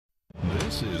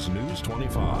This is News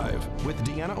 25 with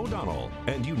Deanna O'Donnell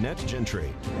and Unette Gentry.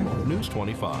 News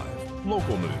 25,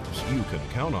 local news you can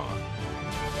count on.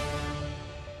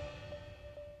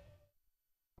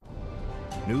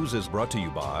 News is brought to you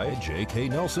by J.K.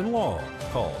 Nelson Law.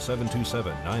 Call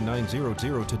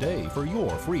 727-9900 today for your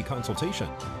free consultation.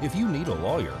 If you need a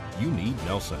lawyer, you need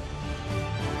Nelson.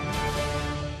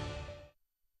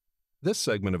 This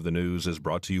segment of the news is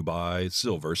brought to you by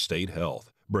Silver State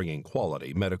Health, bringing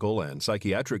quality medical and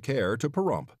psychiatric care to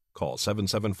Pahrump. Call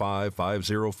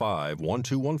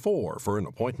 775-505-1214 for an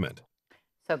appointment.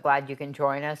 So glad you can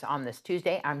join us on this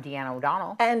Tuesday. I'm Deanna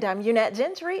O'Donnell. And I'm Unette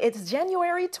Gentry. It's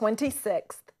January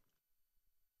 26th.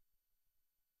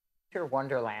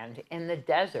 Wonderland in the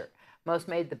desert. Most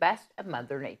made the best of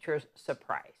Mother Nature's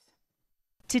surprise.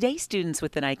 Today, students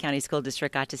with the Nye County School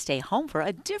District got to stay home for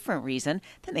a different reason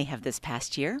than they have this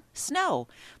past year: snow.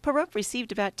 Pahrump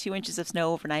received about 2 inches of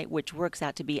snow overnight, which works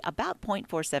out to be about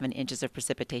 0.47 inches of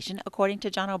precipitation, according to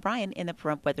John O'Brien in the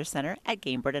Pahrump Weather Center at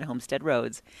Gamebird and Homestead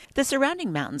Roads. The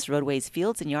surrounding mountains, roadways,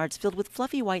 fields, and yards filled with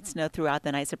fluffy white snow throughout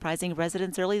the night, surprising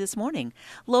residents early this morning.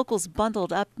 Locals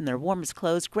bundled up in their warmest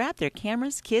clothes, grabbed their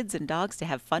cameras, kids, and dogs to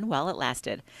have fun while it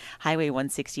lasted. Highway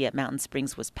 160 at Mountain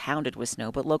Springs was pounded with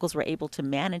snow, but locals were able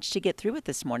to managed to get through it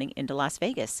this morning into Las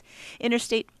Vegas.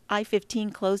 Interstate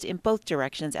I-15 closed in both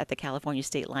directions at the California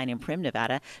state line in Primm,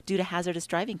 Nevada, due to hazardous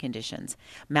driving conditions.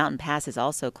 Mountain Pass is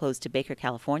also closed to Baker,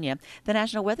 California. The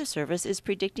National Weather Service is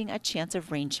predicting a chance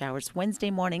of rain showers Wednesday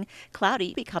morning,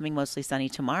 cloudy, becoming mostly sunny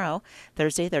tomorrow.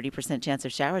 Thursday, 30% chance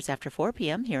of showers after 4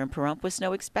 p.m. here in Pahrump, with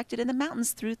snow expected in the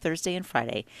mountains through Thursday and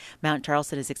Friday. Mount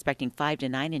Charleston is expecting 5 to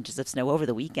 9 inches of snow over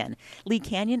the weekend. Lee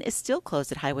Canyon is still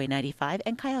closed at Highway 95,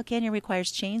 and Kyle Canyon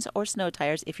requires chains or snow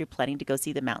tires if you're planning to go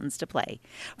see the mountains to play.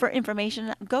 For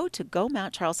information, go to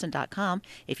GoMountCharleston.com.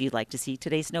 If you'd like to see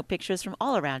today's snow pictures from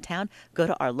all around town, go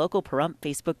to our local Pahrump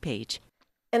Facebook page.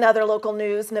 In other local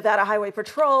news, Nevada Highway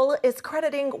Patrol is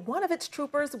crediting one of its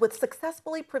troopers with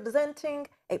successfully preventing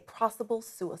a possible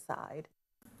suicide.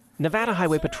 Nevada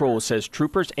Highway Patrol says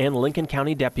troopers and Lincoln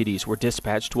County deputies were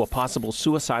dispatched to a possible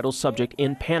suicidal subject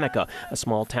in Panica, a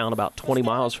small town about 20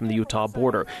 miles from the Utah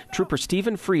border. Trooper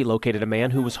Stephen Free located a man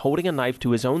who was holding a knife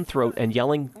to his own throat and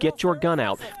yelling, "Get your gun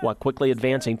out," while quickly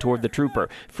advancing toward the trooper.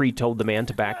 Free told the man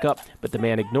to back up, but the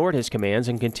man ignored his commands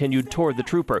and continued toward the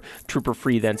trooper. Trooper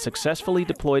Free then successfully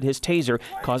deployed his taser,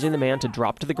 causing the man to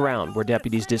drop to the ground, where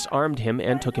deputies disarmed him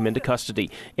and took him into custody.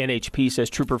 NHP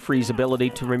says Trooper Free's ability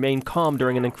to remain calm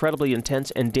during an incredibly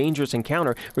intense and dangerous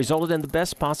encounter resulted in the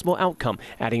best possible outcome,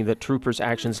 adding that troopers'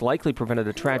 actions likely prevented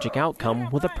a tragic outcome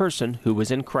with a person who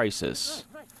was in crisis.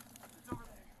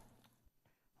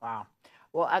 Wow.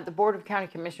 Well, at the Board of County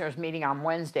Commissioners meeting on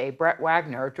Wednesday, Brett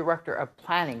Wagner, Director of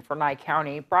Planning for Nye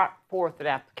County, brought forth an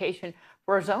application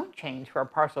for a zone change for a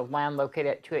parcel of land located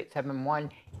at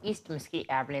 2871 East Mesquite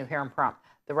Avenue here in Pahrump.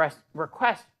 The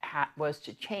request was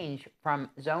to change from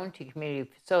zone to community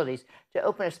facilities to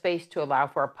open a space to allow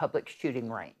for a public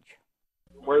shooting range.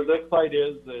 Where this site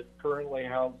is, it currently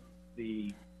houses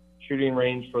the shooting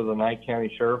range for the Nye County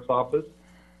Sheriff's Office.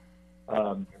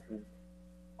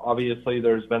 Obviously,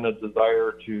 there's been a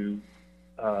desire to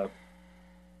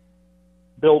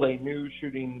build a new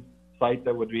shooting site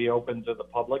that would be open to the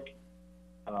public.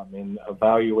 In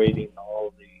evaluating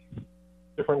all the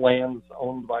different lands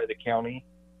owned by the county,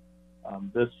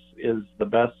 this is the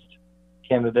best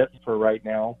candidate for right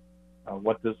now.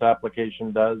 What this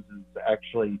application does is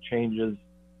actually changes,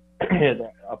 it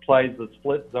applies the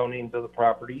split zoning to the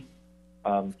property,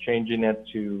 changing it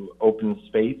to open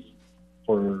space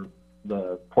for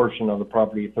the portion of the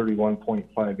property,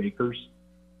 31.5 acres,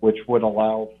 which would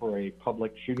allow for a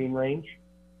public shooting range.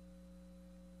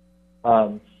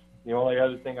 The only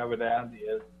other thing I would add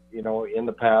is, in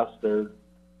the past,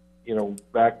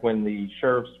 back when the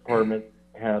Sheriff's Department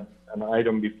had an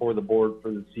item before the board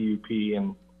for the CUP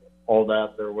and all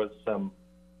that, there was some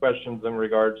questions in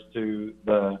regards to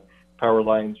the power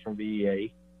lines from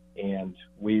VEA, and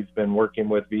we've been working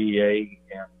with VEA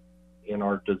and in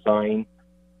our design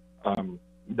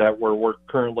that we're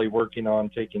currently working on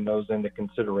taking those into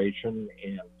consideration.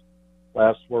 And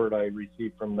last word I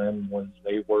received from them was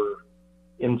they were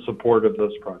in support of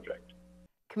this project.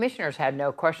 Commissioners had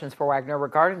no questions for Wagner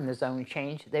regarding the zone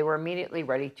change. They were immediately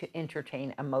ready to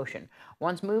entertain a motion.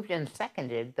 Once moved and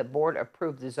seconded, the board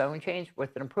approved the zone change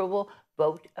with an approval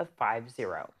vote of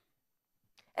 5-0.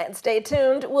 And stay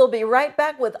tuned. We'll be right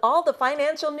back with all the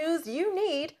financial news you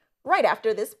need right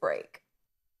after this break.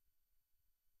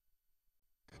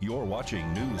 You're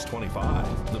watching News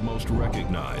 25, the most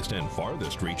recognized and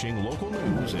farthest reaching local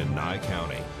news in Nye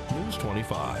County. News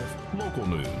 25, local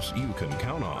news you can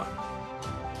count on.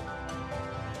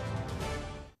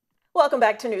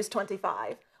 back to News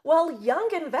 25. Well, young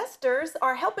investors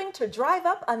are helping to drive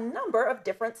up a number of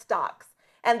different stocks,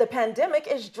 and the pandemic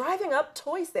is driving up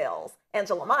toy sales.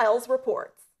 Angela Miles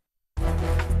reports.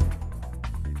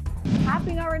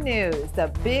 Topping our news,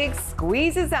 the big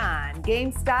squeeze is on.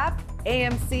 GameStop,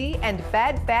 AMC, and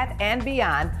Bed Bath &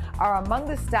 Beyond are among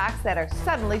the stocks that are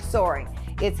suddenly soaring.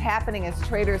 It's happening as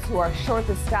traders who are short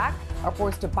the stock are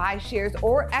forced to buy shares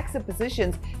or exit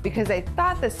positions because they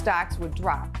thought the stocks would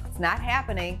drop. It's not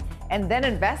happening. And then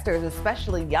investors,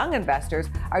 especially young investors,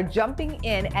 are jumping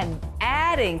in and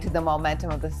adding to the momentum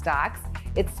of the stocks.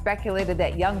 It's speculated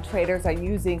that young traders are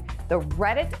using the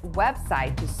Reddit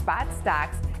website to spot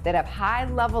stocks that have high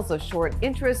levels of short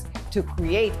interest to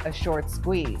create a short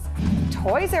squeeze.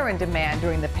 Toys are in demand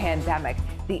during the pandemic.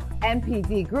 The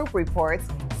NPD Group reports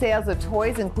sales of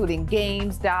toys, including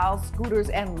games, dolls, scooters,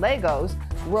 and Legos,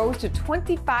 rose to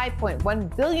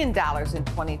 $25.1 billion in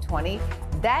 2020.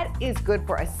 That is good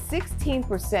for a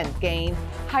 16% gain,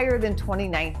 higher than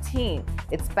 2019.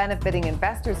 It's benefiting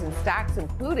investors in stocks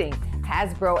including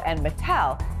Hasbro and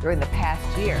Mattel during the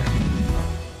past year.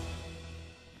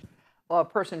 Well, a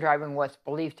person driving what's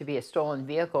believed to be a stolen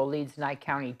vehicle leads Nye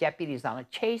County deputies on a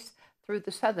chase through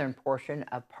the southern portion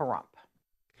of Pahrump.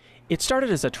 It started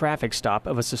as a traffic stop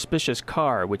of a suspicious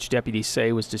car, which deputies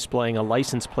say was displaying a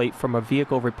license plate from a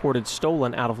vehicle reported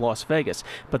stolen out of Las Vegas.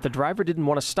 But the driver didn't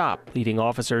want to stop, leading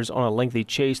officers on a lengthy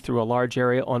chase through a large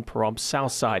area on Pahrump's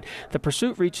south side. The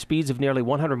pursuit reached speeds of nearly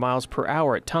 100 miles per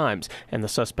hour at times, and the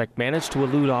suspect managed to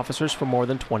elude officers for more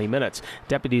than 20 minutes.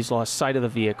 Deputies lost sight of the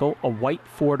vehicle, a white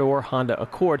four-door Honda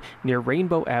Accord, near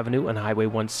Rainbow Avenue and Highway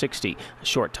 160. A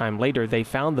short time later, they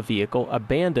found the vehicle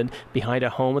abandoned behind a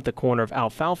home at the corner of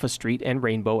Alfalfa Street and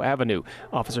Rainbow Avenue.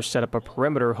 Officers set up a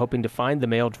perimeter hoping to find the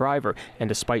male driver, and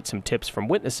despite some tips from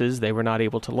witnesses, they were not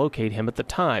able to locate him at the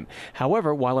time.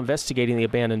 However, while investigating the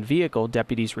abandoned vehicle,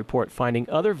 deputies report finding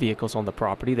other vehicles on the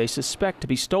property they suspect to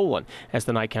be stolen. As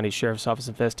the Nye County Sheriff's Office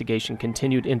investigation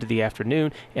continued into the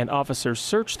afternoon and officers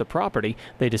searched the property,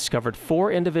 they discovered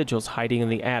 4 individuals hiding in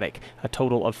the attic. A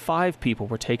total of 5 people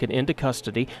were taken into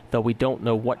custody, though we don't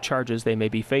know what charges they may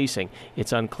be facing.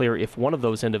 It's unclear if one of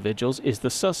those individuals is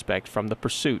the suspect from the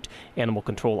pursuit. Animal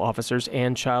control officers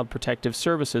and Child Protective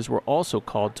Services were also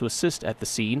called to assist at the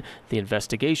scene. The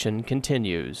investigation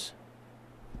continues.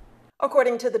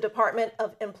 According to the Department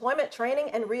of Employment Training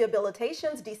and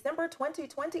Rehabilitation's December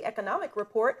 2020 economic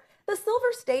report, the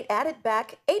Silver State added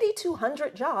back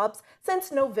 8,200 jobs since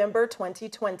November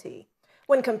 2020.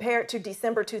 When compared to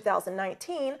December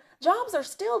 2019, jobs are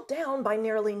still down by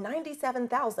nearly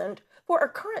 97,000 for a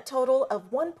current total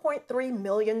of 1.3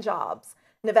 million jobs.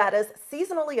 Nevada's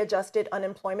seasonally adjusted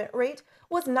unemployment rate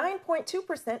was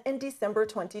 9.2% in December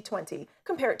 2020,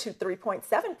 compared to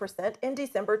 3.7% in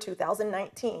December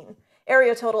 2019.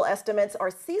 Area total estimates are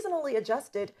seasonally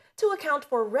adjusted to account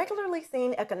for regularly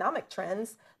seen economic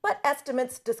trends, but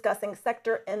estimates discussing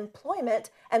sector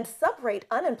employment and subrate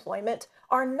unemployment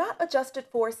are not adjusted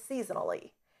for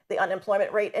seasonally. The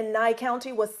unemployment rate in Nye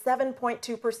County was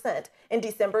 7.2% in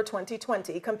December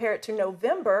 2020, compared to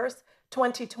November's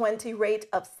 2020 rate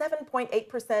of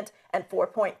 7.8% and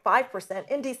 4.5%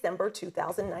 in December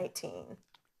 2019.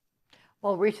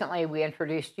 Well, recently we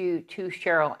introduced you to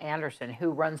Cheryl Anderson,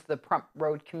 who runs the Pahrump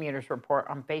Road Commuters Report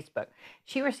on Facebook.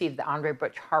 She received the Andre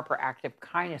Butch Harper Active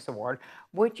Kindness Award,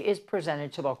 which is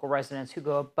presented to local residents who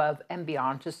go above and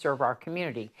beyond to serve our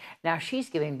community. Now she's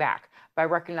giving back by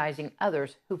recognizing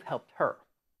others who've helped her.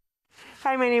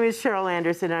 Hi, my name is Cheryl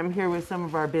Anderson. I'm here with some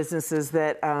of our businesses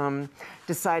that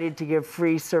decided to give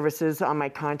free services on my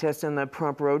contest in the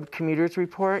Pahrump Road Commuters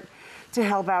Report to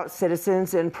help out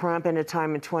citizens in Pahrump in a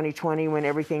time in 2020 when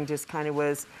everything just kind of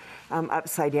was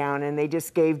upside down. And they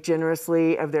just gave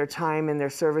generously of their time and their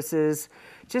services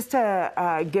just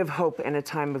to give hope in a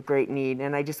time of great need.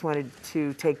 And I just wanted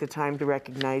to take the time to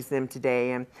recognize them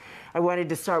today. And I wanted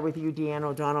to start with you, Deanne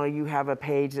O'Donnell. You have a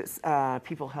page that's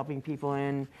people helping people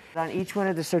in. On each one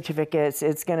of the certificates,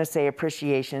 it's going to say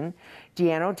appreciation.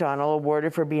 Deanne O'Donnell,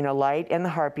 awarded for being a light and the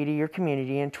heartbeat of your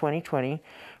community in 2020,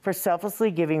 for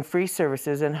selflessly giving free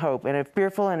services and hope in a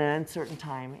fearful and an uncertain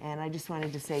time. And I just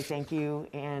wanted to say thank you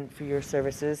and for your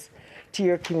services to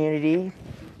your community.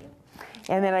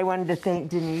 And then I wanted to thank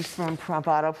Denise from Pahrump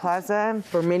Auto Plaza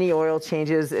for many oil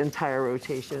changes and tire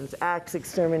rotations. Axe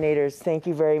Exterminators, thank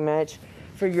you very much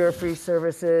for your free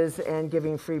services and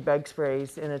giving free bug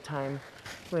sprays in a time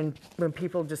when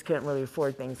people just can't really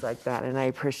afford things like that, and I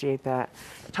appreciate that.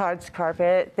 Todd's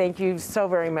Carpet, thank you so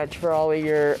very much for all of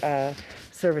your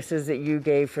services that you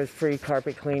gave for free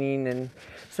carpet cleaning and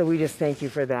So we just thank you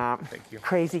for that. Thank you.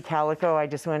 Crazy Calico, I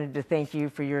just wanted to thank you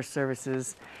for your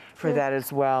services for that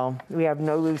as well. We have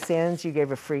no loose ends. You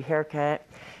gave a free haircut,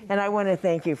 and I want to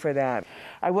thank you for that.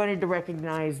 I wanted to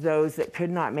recognize those that could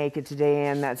not make it today,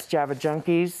 and that's Java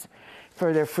Junkies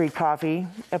for their free coffee.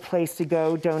 A Place to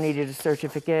Go donated a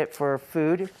certificate for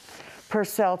food.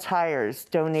 Purcell Tires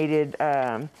donated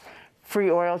free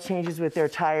oil changes with their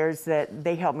tires. That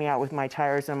they helped me out with my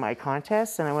tires on my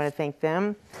contest, and I want to thank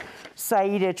them.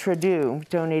 Saida Trudeau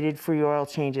donated free oil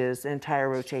changes and tire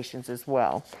rotations as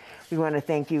well. We want to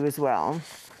thank you as well.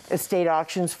 Estate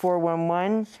Auctions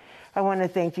 411, I want to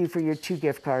thank you for your 2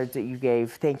 gift cards that you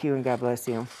gave. Thank you and God bless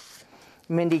you.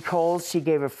 Mindy Coles, she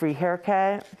gave a free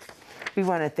haircut. We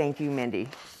want to thank you, Mindy.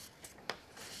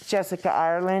 Jessica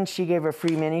Ireland, she gave a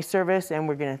free mini service, and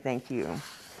we're going to thank you.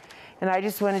 And I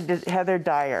just wanted to, Heather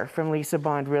Dyer from Lisa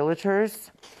Bond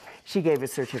Realtors, she gave a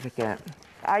certificate.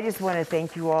 I just want to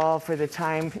thank you all for the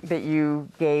time that you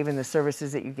gave and the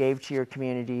services that you gave to your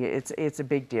community. It's a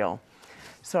big deal.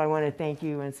 So I want to thank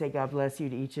you and say God bless you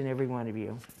to each and every one of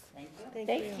you. Thank you.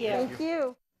 Thank you. Thank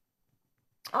you.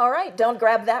 All right, don't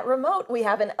grab that remote. We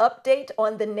have an update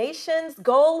on the nation's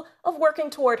goal of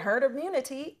working toward herd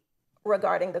immunity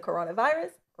regarding the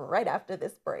coronavirus right after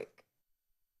this break.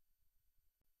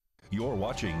 You're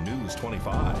watching News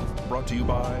 25, brought to you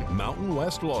by Mountain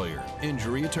West Lawyer,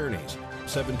 Injury Attorneys,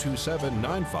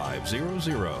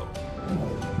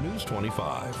 727-9500. News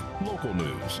 25, local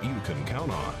news you can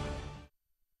count on.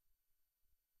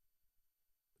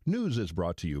 News is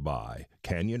brought to you by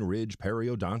Canyon Ridge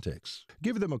Periodontics.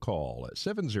 Give them a call at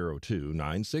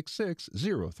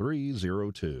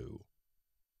 702-966-0302.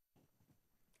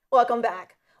 Welcome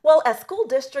back. Well, as school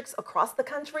districts across the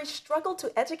country struggle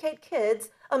to educate kids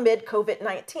amid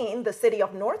COVID-19, the city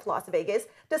of North Las Vegas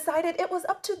decided it was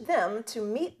up to them to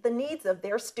meet the needs of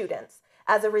their students.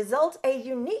 As a result, a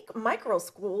unique micro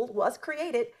school was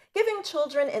created, giving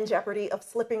children in jeopardy of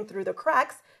slipping through the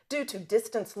cracks due to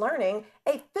distance learning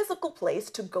a physical place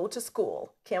to go to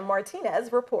school. Kim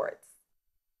Martinez reports.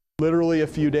 Literally a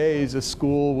few days, a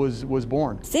school was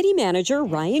born. City manager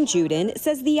Ryan Juden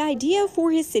says the idea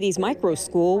for his city's micro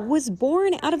school was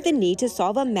born out of the need to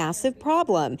solve a massive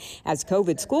problem as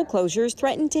COVID school closures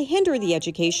threatened to hinder the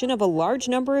education of a large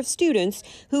number of students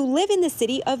who live in the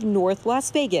city of North Las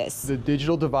Vegas. The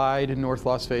digital divide in North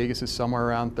Las Vegas is somewhere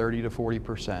around 30 to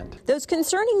 40%. Those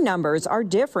concerning numbers are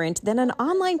different than an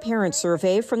online parent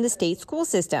survey from the state school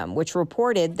system, which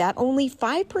reported that only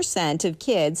 5% of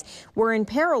kids were in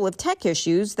peril of tech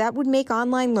issues that would make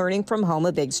online learning from home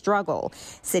a big struggle.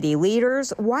 City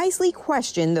leaders wisely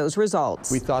questioned those results.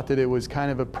 We thought that it was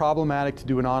kind of problematic to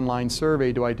do an online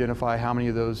survey to identify how many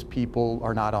of those people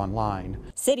are not online.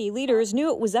 City leaders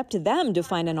knew it was up to them to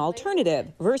find an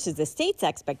alternative versus the state's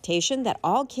expectation that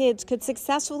all kids could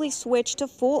successfully switch to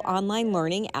full online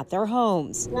learning at their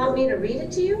homes. Want me to read it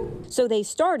to you? So they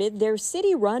started their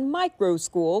city-run micro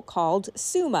school called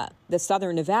SUMA, the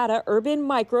Southern Nevada Urban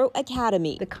Micro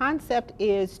Academy. The concept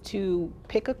is to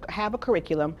have a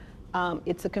curriculum.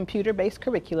 It's a computer-based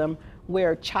curriculum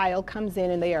where a child comes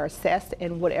in and they are assessed,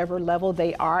 and whatever level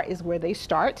they are is where they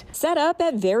start. Set up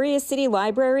at various city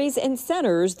libraries and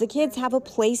centers, the kids have a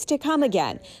place to come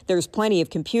again. There's plenty of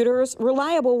computers,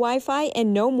 reliable Wi-Fi,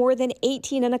 and no more than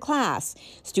 18 in a class.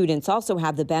 Students also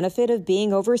have the benefit of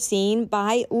being overseen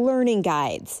by learning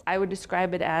guides. I would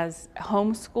describe it as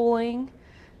homeschooling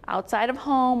outside of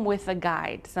home with a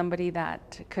guide, somebody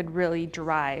that could really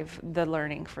drive the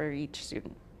learning for each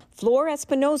student. Flor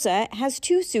Espinoza has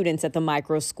 2 students at the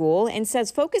micro school and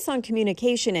says focus on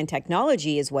communication and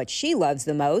technology is what she loves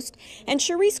the most. And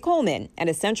Charisse Coleman, an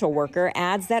essential worker,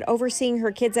 adds that overseeing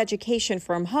her kids' education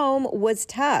from home was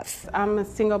tough. I'm a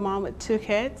single mom with 2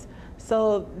 kids,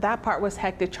 so that part was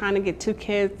hectic, trying to get 2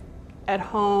 kids at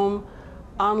home,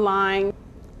 online.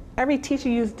 Every teacher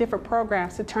used different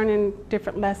programs to turn in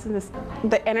different lessons.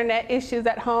 The internet issues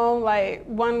at home, like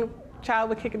one child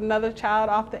would kick another child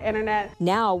off the internet.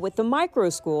 Now with the micro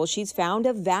school, she's found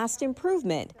a vast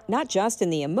improvement, not just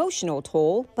in the emotional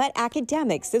toll, but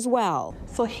academics as well.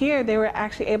 So here they were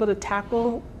actually able to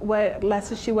tackle what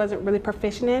lessons she wasn't really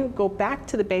proficient in, go back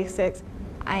to the basics.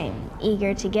 I am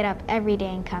eager to get up every day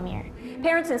and come here.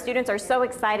 Parents and students are so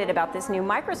excited about this new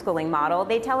microschooling model.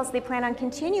 They tell us they plan on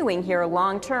continuing here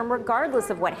long-term regardless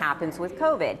of what happens with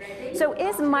COVID. So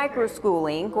is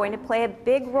microschooling going to play a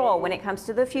big role when it comes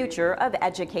to the future of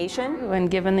education?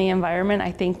 And given the environment,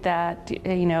 I think that,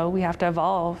 we have to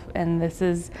evolve, and this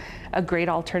is a great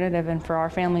alternative, and for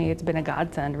our family, it's been a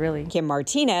godsend, really. Kim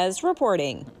Martinez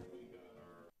reporting.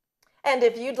 And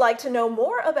if you'd like to know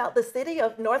more about the City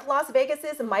of North Las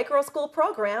Vegas's micro school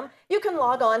program, you can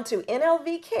log on to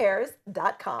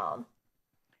nlvcares.com.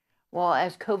 Well,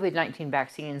 as COVID-19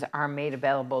 vaccines are made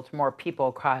available to more people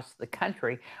across the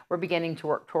country, we're beginning to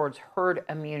work towards herd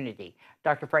immunity.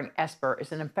 Dr. Frank Esper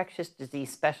is an infectious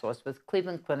disease specialist with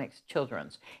Cleveland Clinic's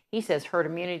Children's. He says herd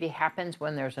immunity happens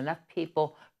when there's enough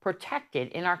people protected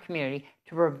in our community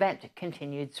to prevent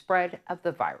continued spread of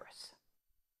the virus.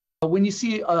 When you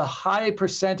see a high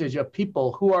percentage of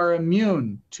people who are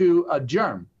immune to a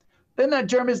germ, then that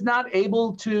germ is not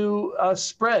able to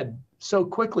spread so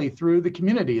quickly through the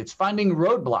community. It's finding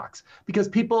roadblocks because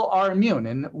people are immune.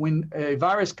 And when a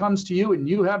virus comes to you and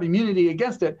you have immunity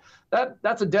against it,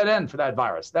 that's a dead end for that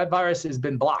virus. That virus has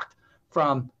been blocked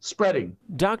from spreading.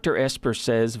 Dr. Esper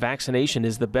says vaccination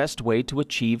is the best way to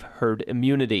achieve herd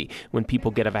immunity. When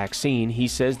people get a vaccine, he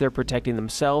says they're protecting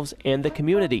themselves and the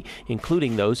community,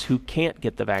 including those who can't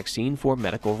get the vaccine for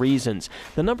medical reasons.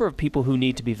 The number of people who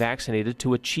need to be vaccinated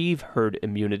to achieve herd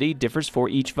immunity differs for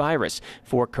each virus.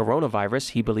 For coronavirus,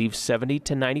 he believes 70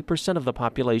 to 90% of the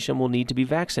population will need to be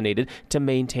vaccinated to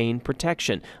maintain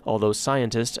protection, although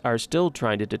scientists are still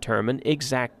trying to determine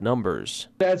exact numbers.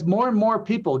 As more and more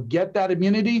people get that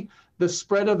immunity, the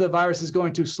spread of the virus is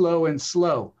going to slow and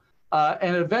slow.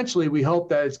 And eventually, we hope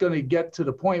that it's going to get to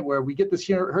the point where we get this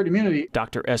herd immunity.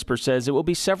 Dr. Esper says it will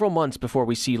be several months before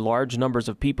we see large numbers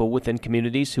of people within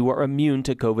communities who are immune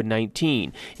to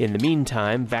COVID-19. In the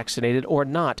meantime, vaccinated or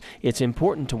not, it's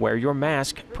important to wear your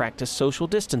mask, practice social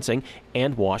distancing,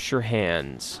 and wash your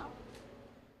hands.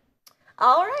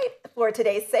 All right, for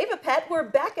today's Save a Pet, we're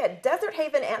back at Desert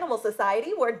Haven Animal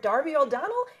Society, where Darby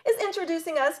O'Donnell is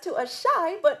introducing us to a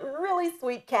shy but really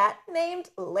sweet cat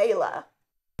named Layla.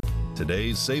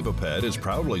 Today's Save a Pet is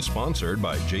proudly sponsored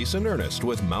by Jason Ernest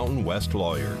with Mountain West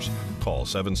Lawyers. Call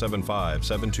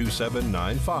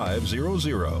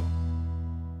 775-727-9500.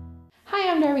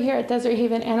 Hi, I'm Darby here at Desert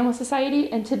Haven Animal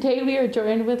Society, and today we are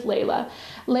joined with Layla.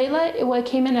 Layla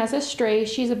came in as a stray.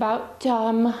 She's about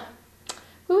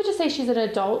we would just say she's an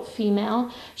adult female.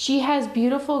 She has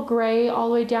beautiful gray all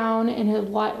the way down and a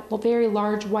very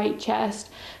large white chest.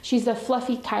 She's a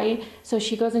fluffy kite, so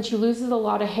she goes and she loses a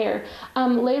lot of hair.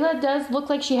 Layla does look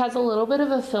like she has a little bit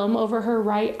of a film over her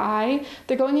right eye.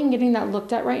 They're going and getting that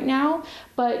looked at right now,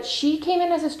 but she came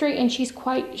in as a stray and she's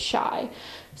quite shy.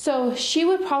 So she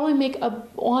would probably make a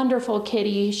wonderful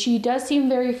kitty. She does seem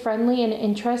very friendly and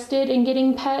interested in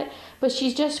getting pet, but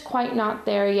she's just quite not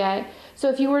there yet. So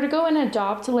if you were to go and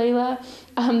adopt Layla,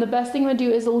 the best thing to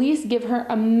do is at least give her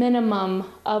a minimum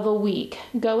of a week.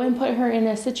 Go and put her in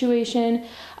a situation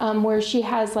where she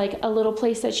has like a little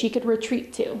place that she could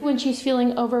retreat to when she's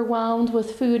feeling overwhelmed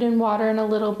with food and water and a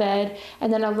little bed,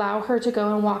 and then allow her to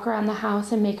go and walk around the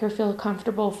house and make her feel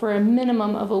comfortable for a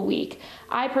minimum of a week.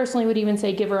 I personally would even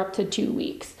say give her up to 2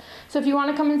 weeks. So if you want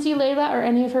to come and see Layla or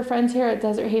any of her friends here at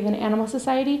Desert Haven Animal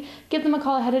Society, give them a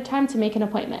call ahead of time to make an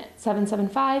appointment,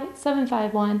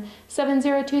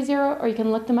 775-751-7020, or you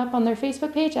can look them up on their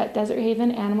Facebook page at Desert Haven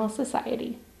Animal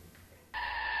Society.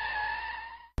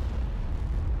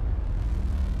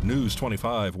 News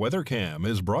 25 Weather Cam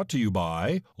is brought to you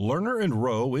by Lerner and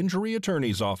Rowe Injury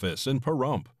Attorney's Office in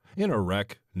Pahrump. In a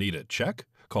wreck, need a check?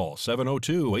 Call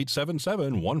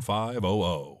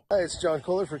 702-877-1500. Hi, it's John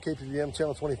Kohler for KPVM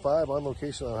Channel 25 on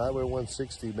location on Highway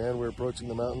 160. Man, we're approaching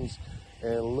the mountains,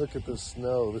 and look at the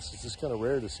snow. This is just kind of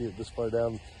rare to see it this far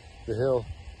down the hill,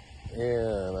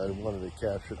 and I wanted to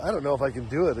capture it. I don't know if I can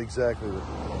do it exactly, but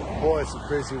boy, it's some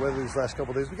crazy weather these last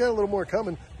couple days. We got a little more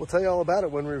coming. We'll tell you all about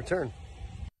it when we return.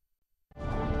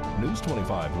 News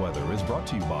 25 weather is brought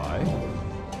to you by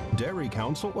Dairy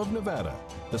Council of Nevada.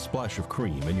 The splash of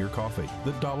cream in your coffee,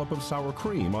 the dollop of sour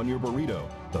cream on your burrito,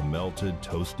 the melted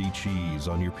toasty cheese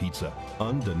on your pizza.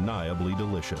 Undeniably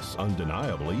delicious,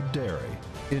 undeniably dairy.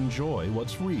 Enjoy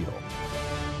what's real.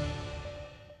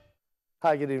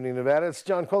 Hi, good evening, Nevada. It's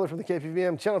John Kohler from the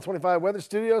KPVM Channel 25 Weather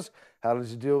Studios. How did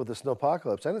you deal with the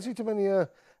snowpocalypse? I didn't see too many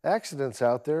accidents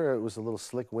out there. It was a little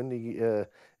slick, windy, and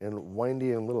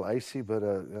windy and a little icy, but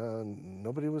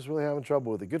nobody was really having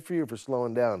trouble with it. Good for you for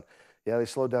slowing down. Yeah, they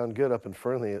slowed down good up in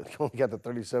Fernley. It only got to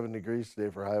 37 degrees today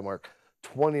for a high mark,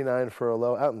 29 for a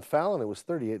low. Out in Fallon, it was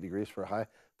 38 degrees for a high,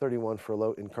 31 for a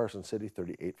low. In Carson City,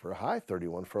 38 for a high,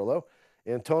 31 for a low.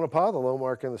 In Tonopah, the low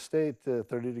mark in the state,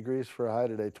 30 degrees for a high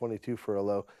today, 22 for a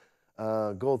low.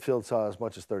 Goldfield saw as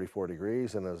much as 34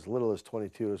 degrees and as little as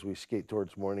 22 as we skate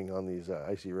towards morning on these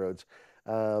icy roads.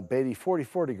 Beatty,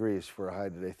 44 degrees for a high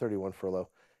today, 31 for a low.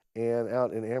 And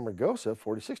out in Amargosa,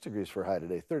 46 degrees for a high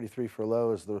today, 33 for a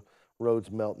low as the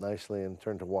roads melt nicely and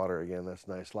turn to water again. That's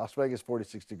nice. Las Vegas,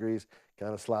 46 degrees,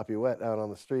 kind of sloppy wet out on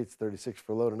the streets, 36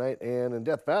 for low tonight. And in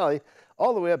Death Valley,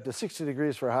 all the way up to 60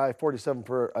 degrees for a high, 47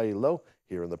 for a low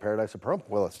here in the paradise of Pahrump.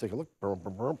 Well, let's take a look.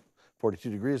 42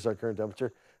 degrees is our current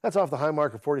temperature. That's off the high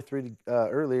mark of 43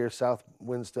 earlier. South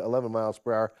winds to 11 miles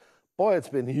per hour. Boy, it's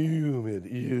been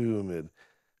humid.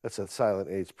 That's a silent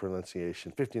H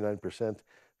pronunciation. 59%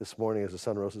 this morning as the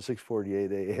sun rose at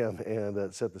 6:48 a.m.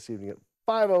 and set this evening at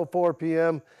 5:04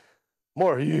 p.m.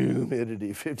 More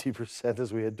humidity, 50%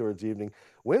 as we head towards evening.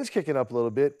 Winds kicking up a little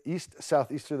bit.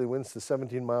 Southeasterly winds to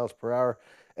 17 miles per hour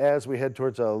as we head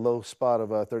towards a low spot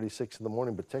of 36 in the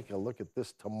morning. But taking a look at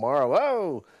this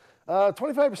tomorrow.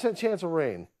 25% chance of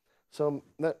rain. So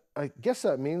I guess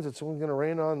that means it's only going to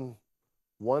rain on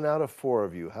 1 out of 4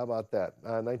 of you. How about that?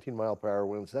 19 mile per hour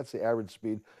winds. That's the average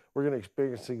speed. We're going to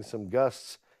experiencing some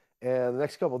gusts. And the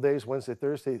next couple of days, Wednesday,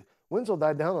 Thursday, winds will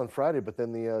die down on Friday, but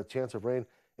then the chance of rain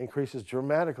increases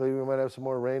dramatically. We might have some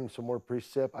more rain, some more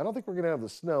precip. I don't think we're going to have the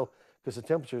snow because the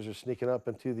temperatures are sneaking up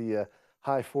into the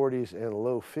high 40s and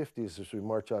low 50s as we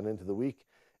march on into the week.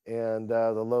 And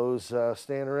the lows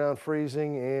staying around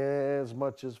freezing as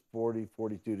much as 40,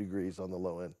 42 degrees on the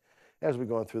low end as we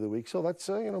go on through the week. So let's,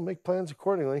 make plans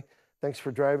accordingly. Thanks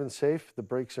for driving safe. The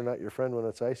brakes are not your friend when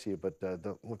it's icy, but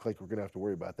don't look like we're going to have to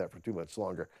worry about that for too much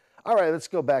longer. All right, let's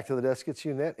go back to the desk. It's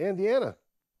you, Net and Deanna.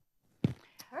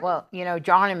 Well,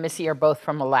 John and Missy are both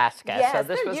from Alaska, Yes, so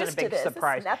this they're wasn't a used to big this. This is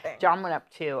surprise. nothing. John went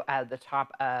up to the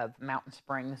top of Mountain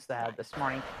Springs this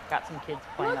morning, got some kids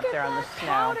playing up there on the snow.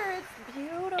 Powder, it's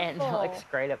beautiful. And it looks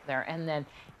great up there. And then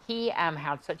he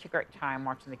had such a great time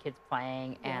watching the kids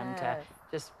playing and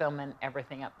just filming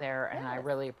everything up there. And I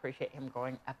really appreciate him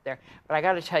going up there. But I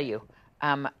got to tell you,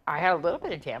 I had a little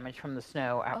bit of damage from the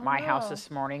snow at my house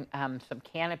this morning. Some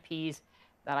canopies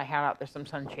that I had out there, some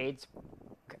sunshades,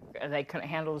 they couldn't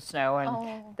handle the snow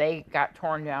and they got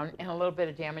torn down, and a little bit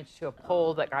of damage to a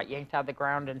pole that got yanked out of the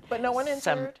ground. But no one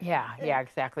injured? Yeah,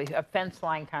 exactly. A fence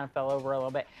line kind of fell over a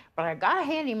little bit. But I got a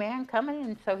handyman coming,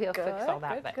 and so he'll fix all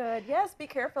that. Good. Yes, be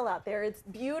careful out there. It's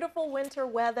beautiful winter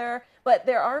weather, but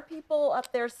there are people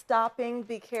up there stopping.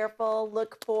 Be careful.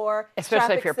 Look for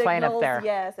especially if you're signals. playing up there.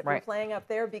 Yes, if you're playing up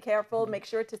there, be careful. Make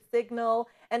sure to signal,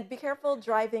 and be careful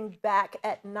driving back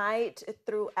at night.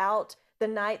 Throughout the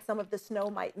night, some of the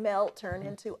snow might melt, turn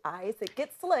into ice. It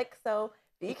gets slick, so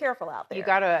be careful out there. You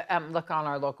got to look on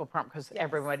our local Pahrump because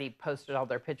everybody posted all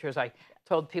their pictures. I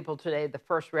told people today the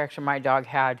first reaction my dog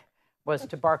had was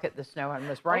to bark at the snow and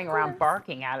was running around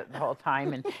barking at it the whole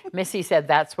time. And Missy said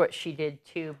that's what she did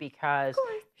too because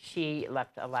she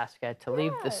left Alaska to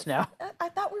leave the snow. I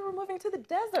thought we were moving to the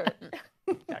desert.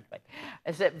 Exactly.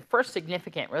 It's the first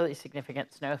really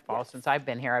significant snowfall since I've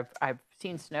been here. I've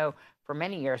seen snow for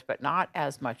many years, but not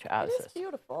as much as this. It's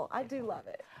beautiful. I do love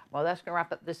it. Well, that's going to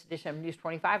wrap up this edition of News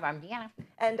 25. I'm Deanna.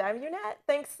 And I'm Unette.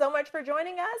 Thanks so much for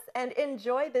joining us, and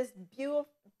enjoy this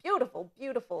beautiful,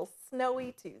 beautiful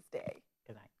snowy Tuesday.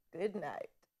 Good night. Good night.